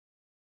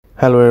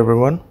Hello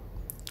everyone.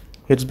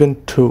 It's been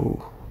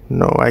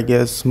I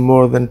guess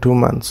more than 2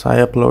 months I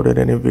uploaded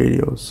any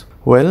videos.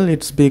 Well,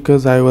 it's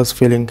because I was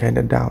feeling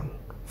kinda down.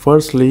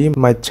 Firstly,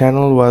 my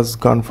channel was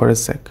gone for a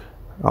sec.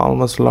 I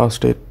almost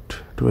lost it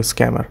to a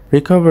scammer.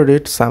 Recovered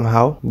it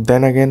somehow.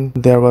 Then again,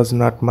 there was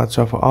not much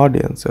of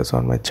audiences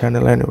on my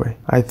channel anyway.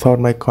 I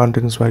thought my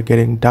contents were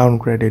getting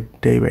downgraded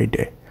day by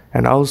day.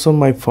 And also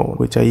my phone,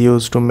 which I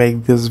used to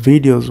make these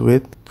videos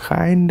with,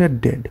 kinda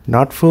dead.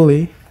 Not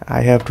fully.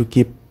 I have to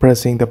keep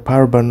pressing the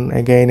power button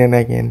again and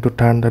again to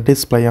turn the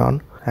display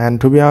on. And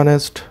to be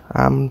honest,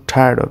 I'm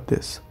tired of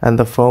this. And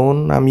the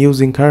phone I'm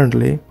using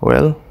currently,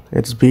 well,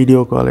 its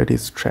video quality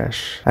is trash.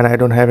 And I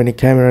don't have any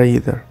camera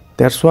either.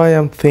 That's why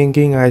I'm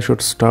thinking I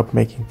should stop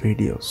making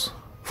videos.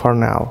 For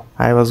now,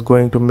 I was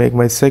going to make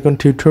my second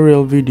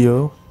tutorial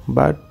video,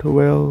 but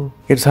well,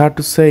 it's hard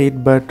to say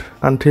it, but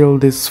until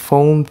this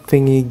phone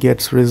thingy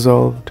gets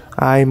resolved,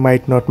 I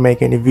might not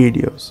make any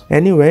videos.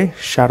 Anyway,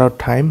 shout out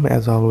time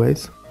as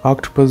always.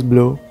 Octopus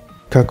Blue,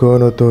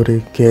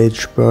 Kagonotori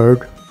Cage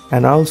Bird,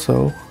 and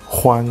also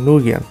Huang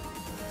Nuyan.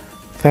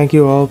 Thank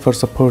you all for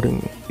supporting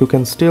me. You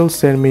can still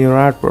send me your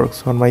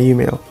artworks on my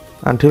email.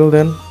 Until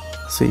then,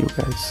 see you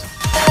guys.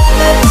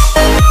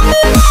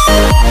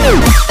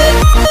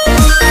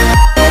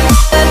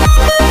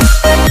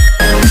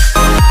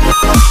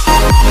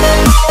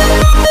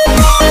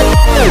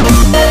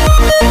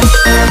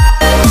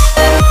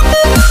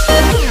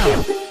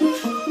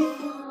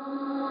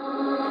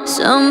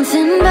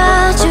 Something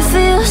about you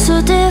feels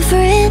so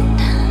different.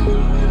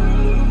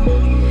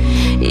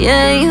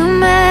 Yeah, you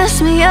mess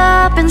me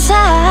up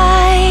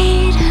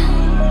inside.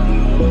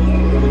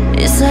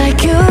 It's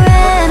like your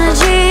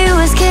energy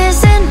was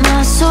kissing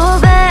my soul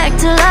back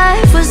to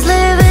life, was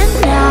living.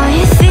 Now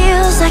it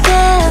feels like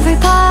every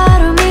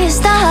part of me is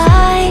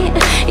died.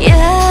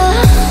 Yeah,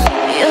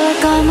 you're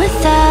gone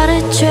without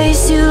a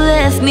trace. You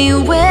left me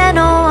where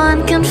no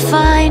one can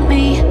find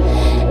me.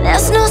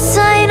 There's no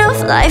sign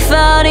of life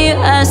out here.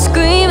 I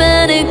scream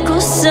and it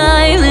goes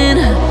silent.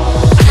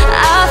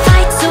 I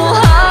fight so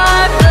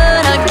hard,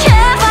 but I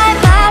can't find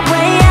my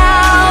way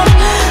out.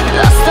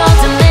 Lost all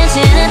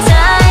dimension and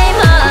time.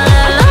 All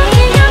alone,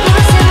 think I'm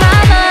losing my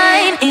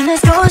mind. And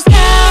this goes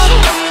down.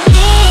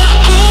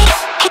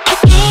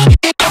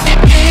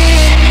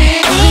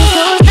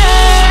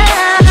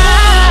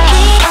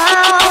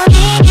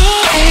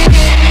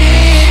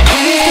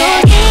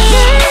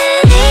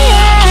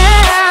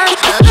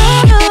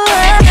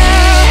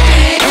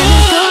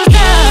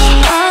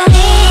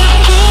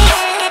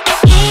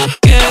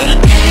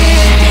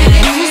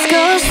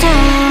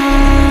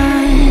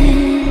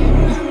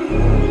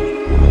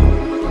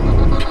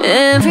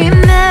 Every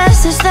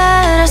message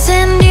that I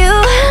send you,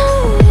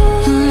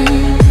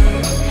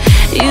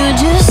 you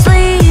just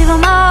leave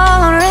them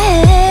all on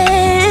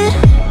red.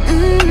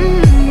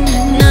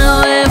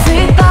 Now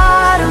every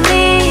part of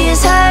me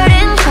is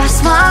hurting.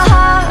 Cross my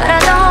heart, I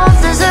don't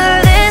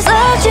deserve this.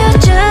 Loved you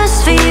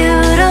just for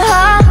you to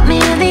haunt me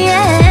in the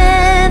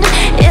end.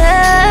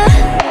 Yeah,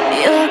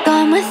 you're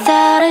gone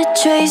without a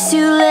trace.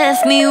 You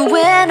left me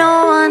where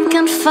no one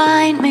can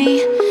find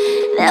me.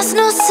 There's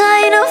no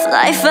sign of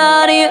life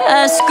out here.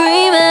 I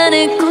scream and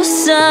it goes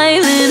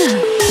silent.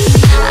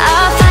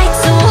 I fight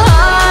so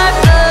hard,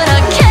 but I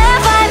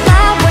can't find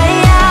my way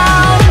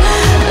out.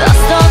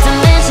 Lost all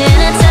dimension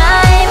and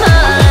time.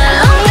 I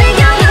don't think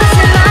I'm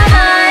losing my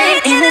mind.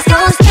 And this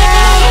goes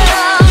down.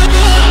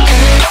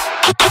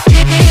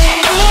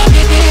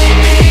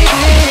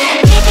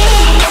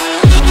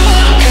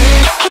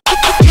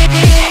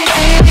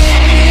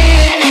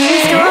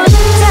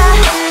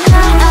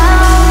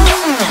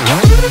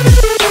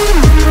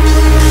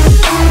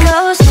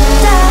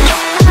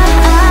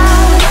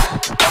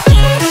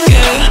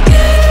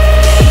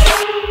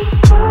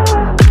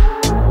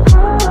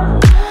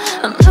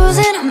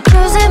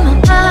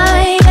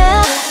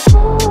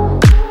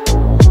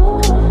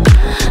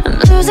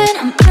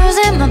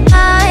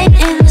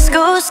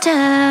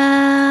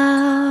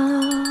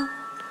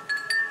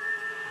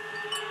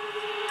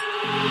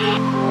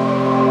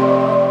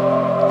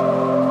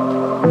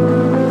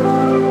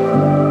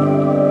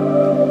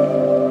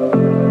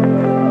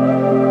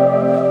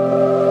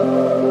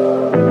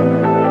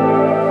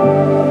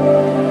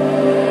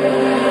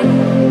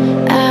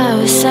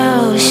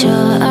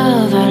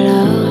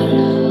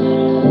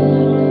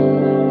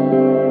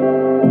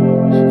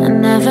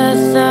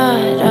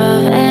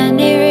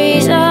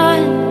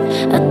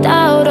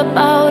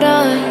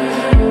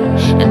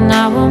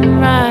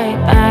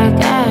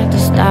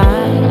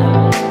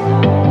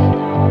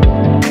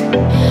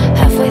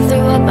 Halfway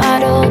through a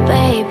bottle,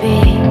 babe.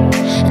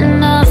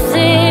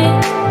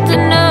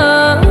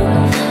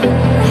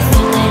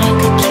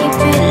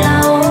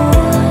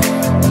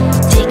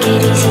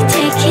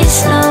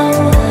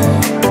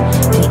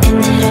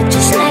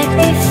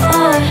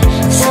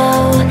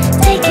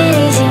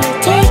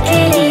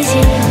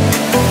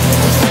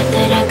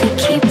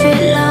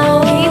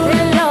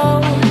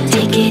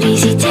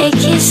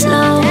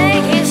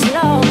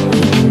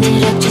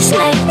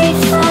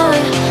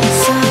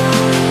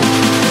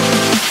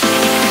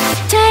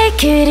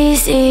 take it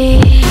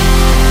easy.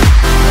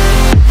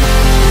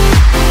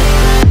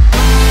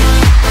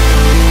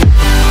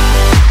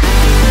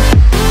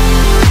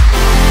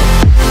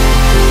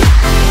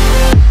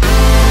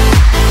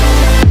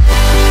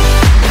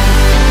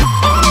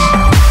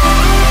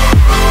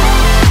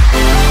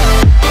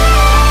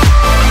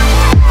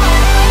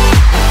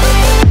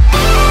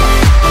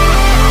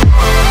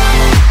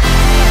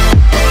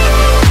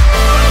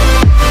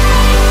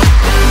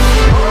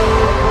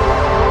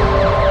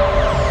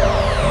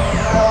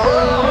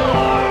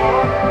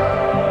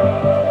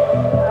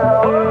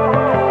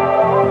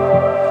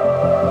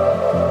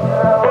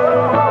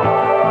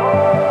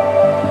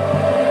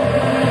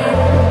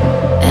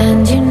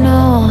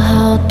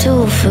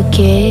 To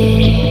forget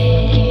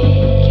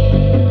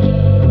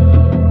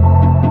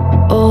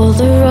all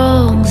the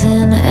wrongs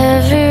and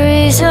every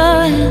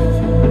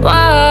reason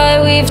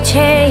why we've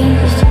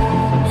changed.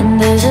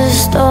 And there's a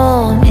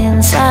storm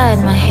inside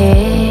my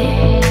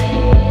head,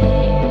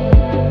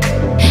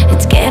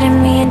 it's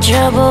getting me in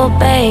trouble,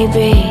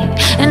 baby,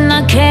 and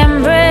I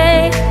can't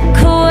break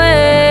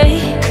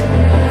away.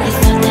 I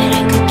thought that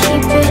I could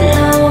keep it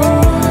low,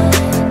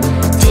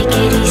 take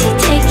it easy,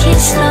 take it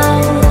slow.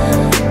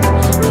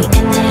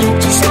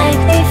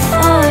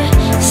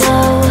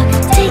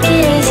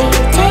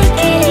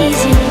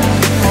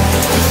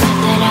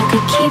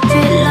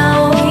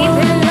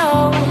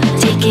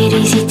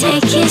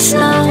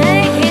 Slow,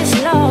 take it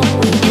slow.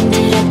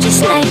 Ended up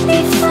just like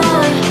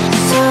before,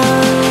 so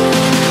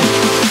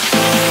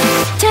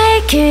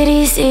take it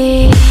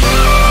easy.